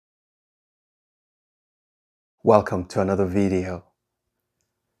Welcome to another video.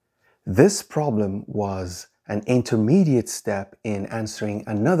 This problem was an intermediate step in answering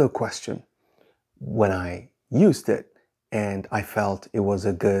another question when I used it, and I felt it was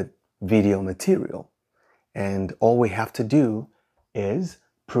a good video material. And all we have to do is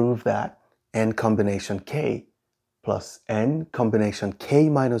prove that n combination k plus n combination k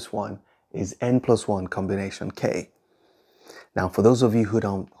minus 1 is n plus 1 combination k. Now, for those of you who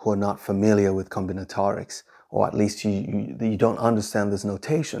are not familiar with combinatorics, or at least you don't understand this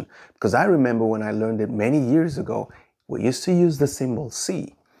notation, because I remember when I learned it many years ago, we used to use the symbol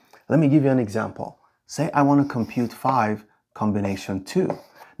C. Let me give you an example. Say I want to compute 5 combination 2.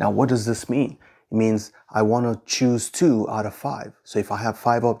 Now, what does this mean? It means I want to choose 2 out of 5. So if I have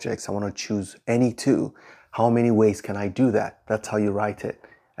 5 objects, I want to choose any 2. How many ways can I do that? That's how you write it.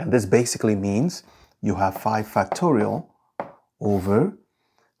 And this basically means you have 5 factorial over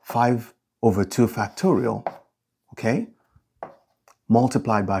 5 over 2 factorial, okay,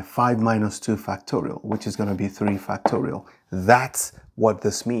 multiplied by 5 minus 2 factorial, which is going to be 3 factorial. That's what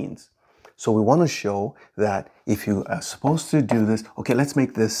this means. So we want to show that if you are supposed to do this, okay, let's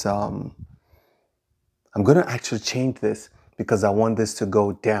make this, I'm going to actually change this because I want this to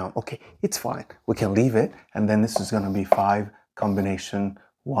go down. Okay, it's fine. We can leave it. And then this is going to be 5 combination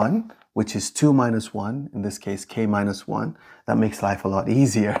 1, which is 2 minus 1, in this case, k minus 1. That makes life a lot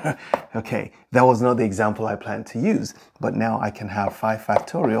easier. Okay, that was not the example I planned to use, but now I can have 5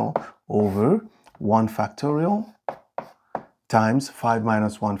 factorial over 1 factorial times 5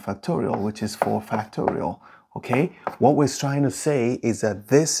 minus 1 factorial, which is 4 factorial. Okay, what we're trying to say is that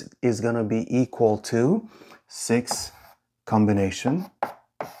this is going to be equal to 6 combination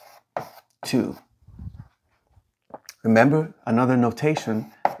 2. Remember, another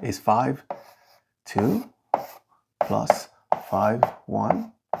notation is 5, 2 plus 5,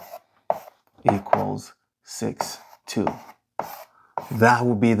 1 equals 6, 2. That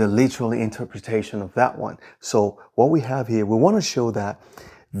would be the literal interpretation of that one. So what we have here, we want to show that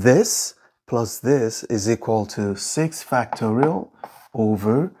this plus this is equal to 6 factorial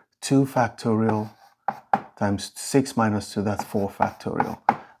over 2 factorial times 6 minus 2, that's 4 factorial.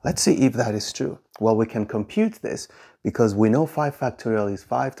 Let's see if that is true. Well, we can compute this because we know 5 factorial is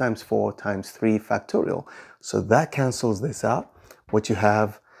 5 times 4 times 3 factorial. So that cancels this out. What you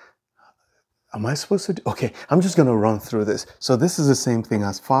have, am I supposed to do? Okay, I'm just going to run through this. So this is the same thing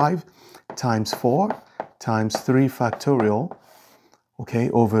as 5 times 4 times 3 factorial, okay,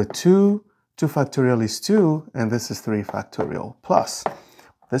 over 2. 2 factorial is 2, and this is 3 factorial, plus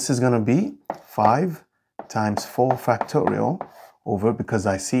this is going to be 5 times 4 factorial over, because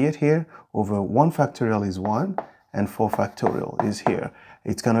I see it here, over 1 factorial is 1 and 4 factorial is here.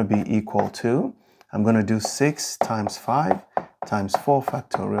 It's going to be equal to, I'm going to do 6 times 5 times 4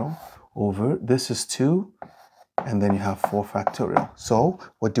 factorial over, this is 2, and then you have 4 factorial. So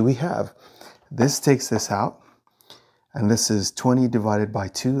what do we have? This takes this out, and this is 20 divided by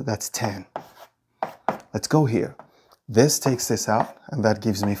 2, that's 10. Let's go here. This takes this out, and that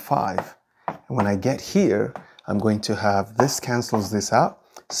gives me 5. And when I get here, I'm going to have this cancels this out.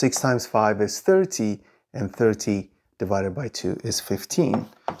 6 times 5 is 30, and 30 divided by 2 is 15.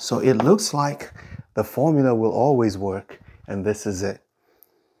 So it looks like the formula will always work, and this is it.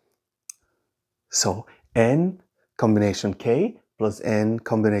 So n combination k plus n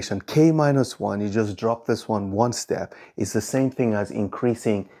combination k minus 1, you just drop this one step. It's the same thing as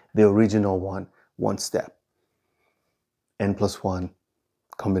increasing the original one step. N plus 1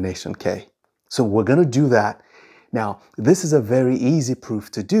 combination k. So we're going to do that. Now, this is a very easy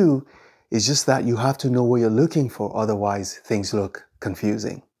proof to do. It's just that you have to know what you're looking for, otherwise things look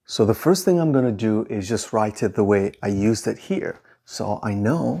confusing. So the first thing I'm going to do is just write it the way I used it here. So I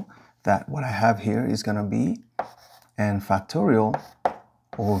know that what I have here is going to be n factorial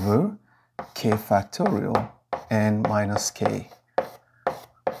over k factorial n minus k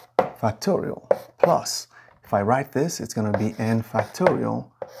factorial, plus, if I write this, it's going to be n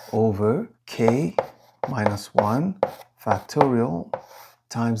factorial over k minus 1 factorial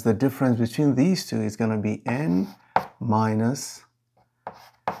times the difference between these two is going to be n minus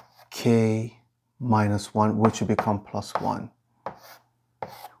k minus 1, which will become plus 1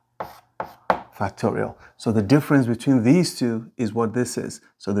 factorial. So the difference between these two is what this is.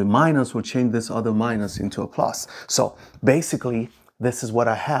 So the minus will change this other minus into a plus. So basically, this is what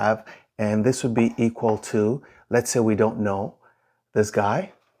I have, and this would be equal to, let's say we don't know this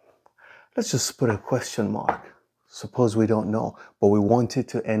guy. Let's just put a question mark. Suppose we don't know, but we want it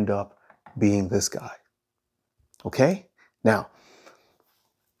to end up being this guy. Okay? Now,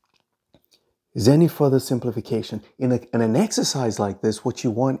 Is there any further simplification? In an exercise like this, what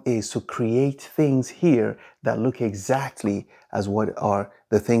you want is to create things here that look exactly as what are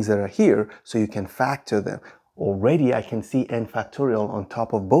the things that are here, so you can factor them. Already I can see n factorial on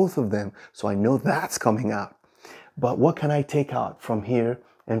top of both of them, so I know that's coming out. But what can I take out from here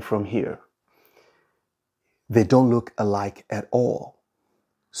and from here? They don't look alike at all.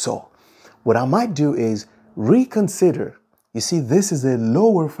 So what I might do is reconsider. You see, this is a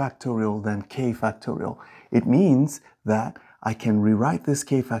lower factorial than k factorial. It means that I can rewrite this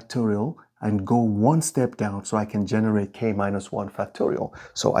k factorial and go one step down, so I can generate k minus 1 factorial.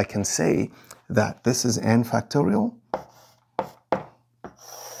 So I can say that this is n factorial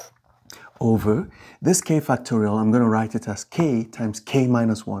over this k factorial. I'm going to write it as k times k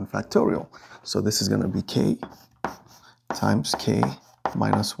minus 1 factorial. So this is going to be k times k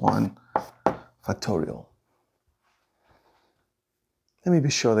minus 1 factorial. Let me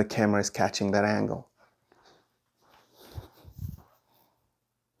be sure the camera is catching that angle.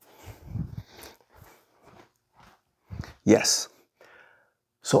 Yes.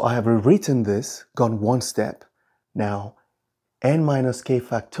 So I have rewritten this, gone one step. Now, n minus k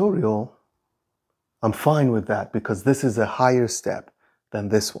factorial, I'm fine with that because this is a higher step than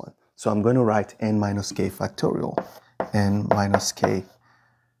this one. So I'm going to write n minus k factorial. N minus k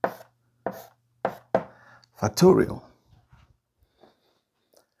factorial.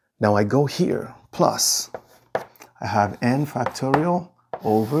 Now I go here, plus, I have n factorial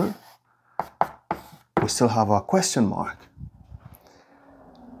over, we still have our question mark.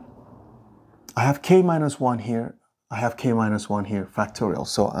 I have k minus 1 here, I have k minus 1 here, factorial,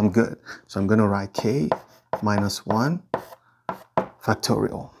 so I'm good. So I'm going to write k minus 1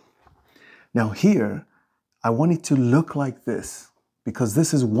 factorial. Now here, I want it to look like this, because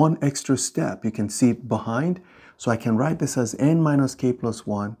this is one extra step. You can see it behind. So I can write this as n minus k plus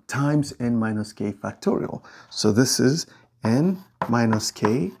 1 times n minus k factorial. So this is n minus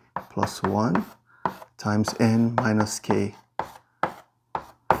k plus 1 times n minus k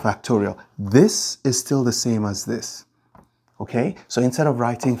factorial. This is still the same as this. Okay? So instead of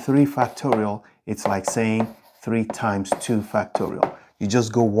writing 3 factorial, it's like saying 3 times 2 factorial. You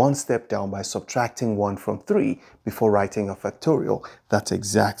just go one step down by subtracting 1 from 3 before writing a factorial. That's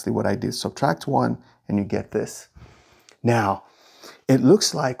exactly what I did. Subtract 1 and you get this. Now, it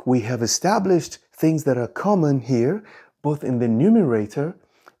looks like we have established things that are common here, both in the numerator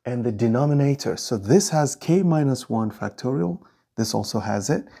and the denominator. So this has k minus 1 factorial. This also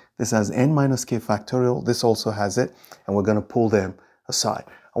has it. This has n minus k factorial. This also has it. And we're going to pull them aside.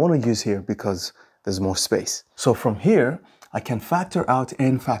 I want to use here because there's more space. So from here, I can factor out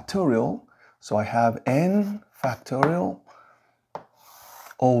n factorial. So I have n factorial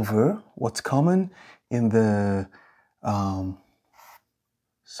over what's common in the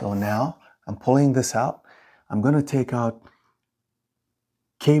so now I'm pulling this out. I'm going to take out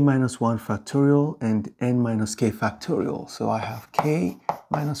k minus 1 factorial and n minus k factorial. So I have k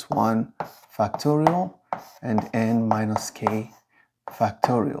minus 1 factorial and n minus k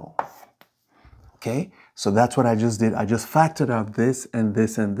factorial. Okay, so that's what I just did. I just factored out this and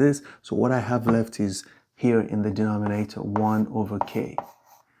this and this. So what I have left is here in the denominator 1 over k,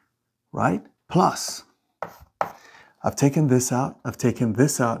 right? Plus, I've taken this out, I've taken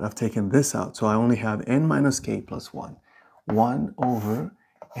this out, I've taken this out. So I only have n minus k plus 1. 1 over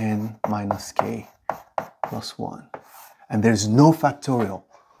n minus k plus 1. And there's no factorial.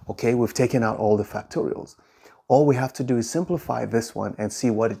 Okay, we've taken out all the factorials. All we have to do is simplify this one and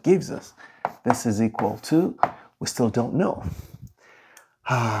see what it gives us. This is equal to, we still don't know.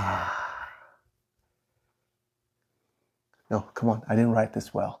 No, come on, I didn't write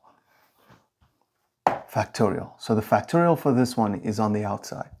this well. Factorial. So the factorial for this one is on the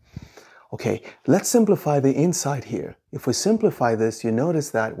outside. Okay, let's simplify the inside here. If we simplify this, you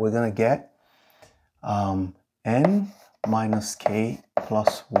notice that we're going to get n minus k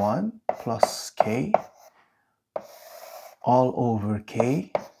plus 1 plus k all over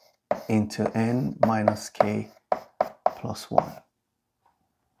k into n minus k plus 1.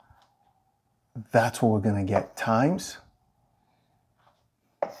 That's what we're going to get times,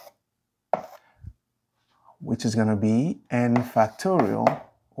 which is going to be n factorial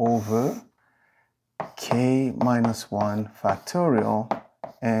over k minus 1 factorial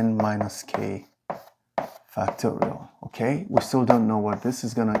n minus k factorial. Okay, we still don't know what this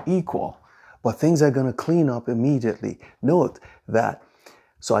is going to equal, but things are going to clean up immediately. Note that,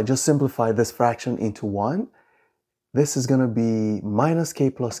 so I just simplified this fraction into 1. This is going to be minus k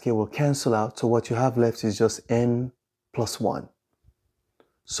plus k will cancel out, so what you have left is just n plus 1.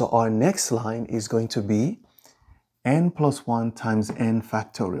 So our next line is going to be n plus 1 times n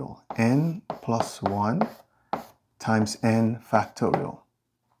factorial. N plus 1 times n factorial.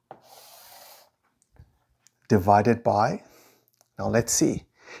 Divided by, now let's see.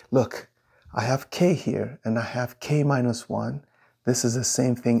 Look, I have k here and I have k minus 1. This is the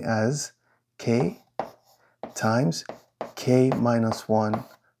same thing as k times k minus 1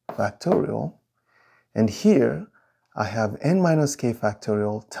 factorial. And here I have n minus k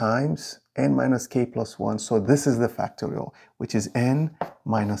factorial times n minus k plus 1. So this is the factorial, which is n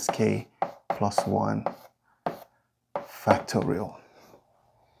minus k plus 1 factorial.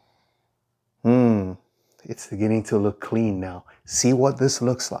 It's beginning to look clean now. See what this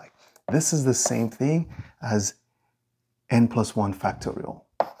looks like. This is the same thing as n plus 1 factorial.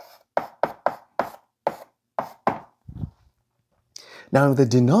 Now in the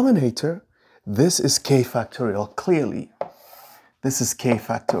denominator, this is k factorial, clearly. This is k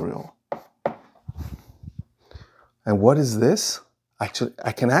factorial. And what is this? Actually,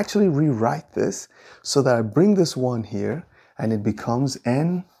 I can actually rewrite this so that I bring this 1 here and it becomes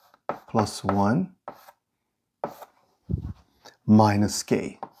n plus 1 minus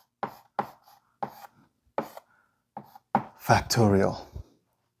k factorial.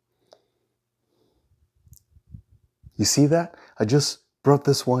 You see that? I just brought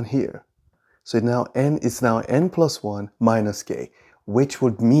this 1 here. So now it's now n plus 1 minus k, which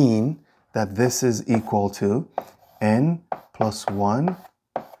would mean that this is equal to n plus 1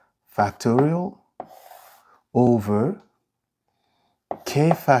 factorial over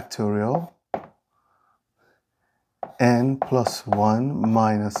k factorial n plus 1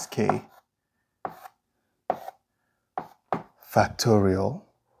 minus k factorial.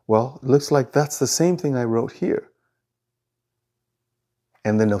 Well, it looks like that's the same thing I wrote here.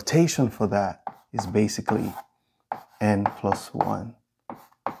 And the notation for that is basically n plus 1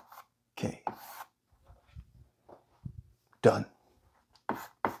 k. Done.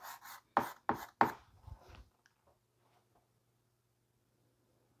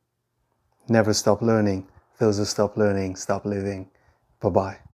 Never stop learning. Those who stop learning, stop living.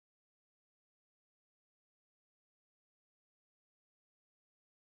 Bye-bye.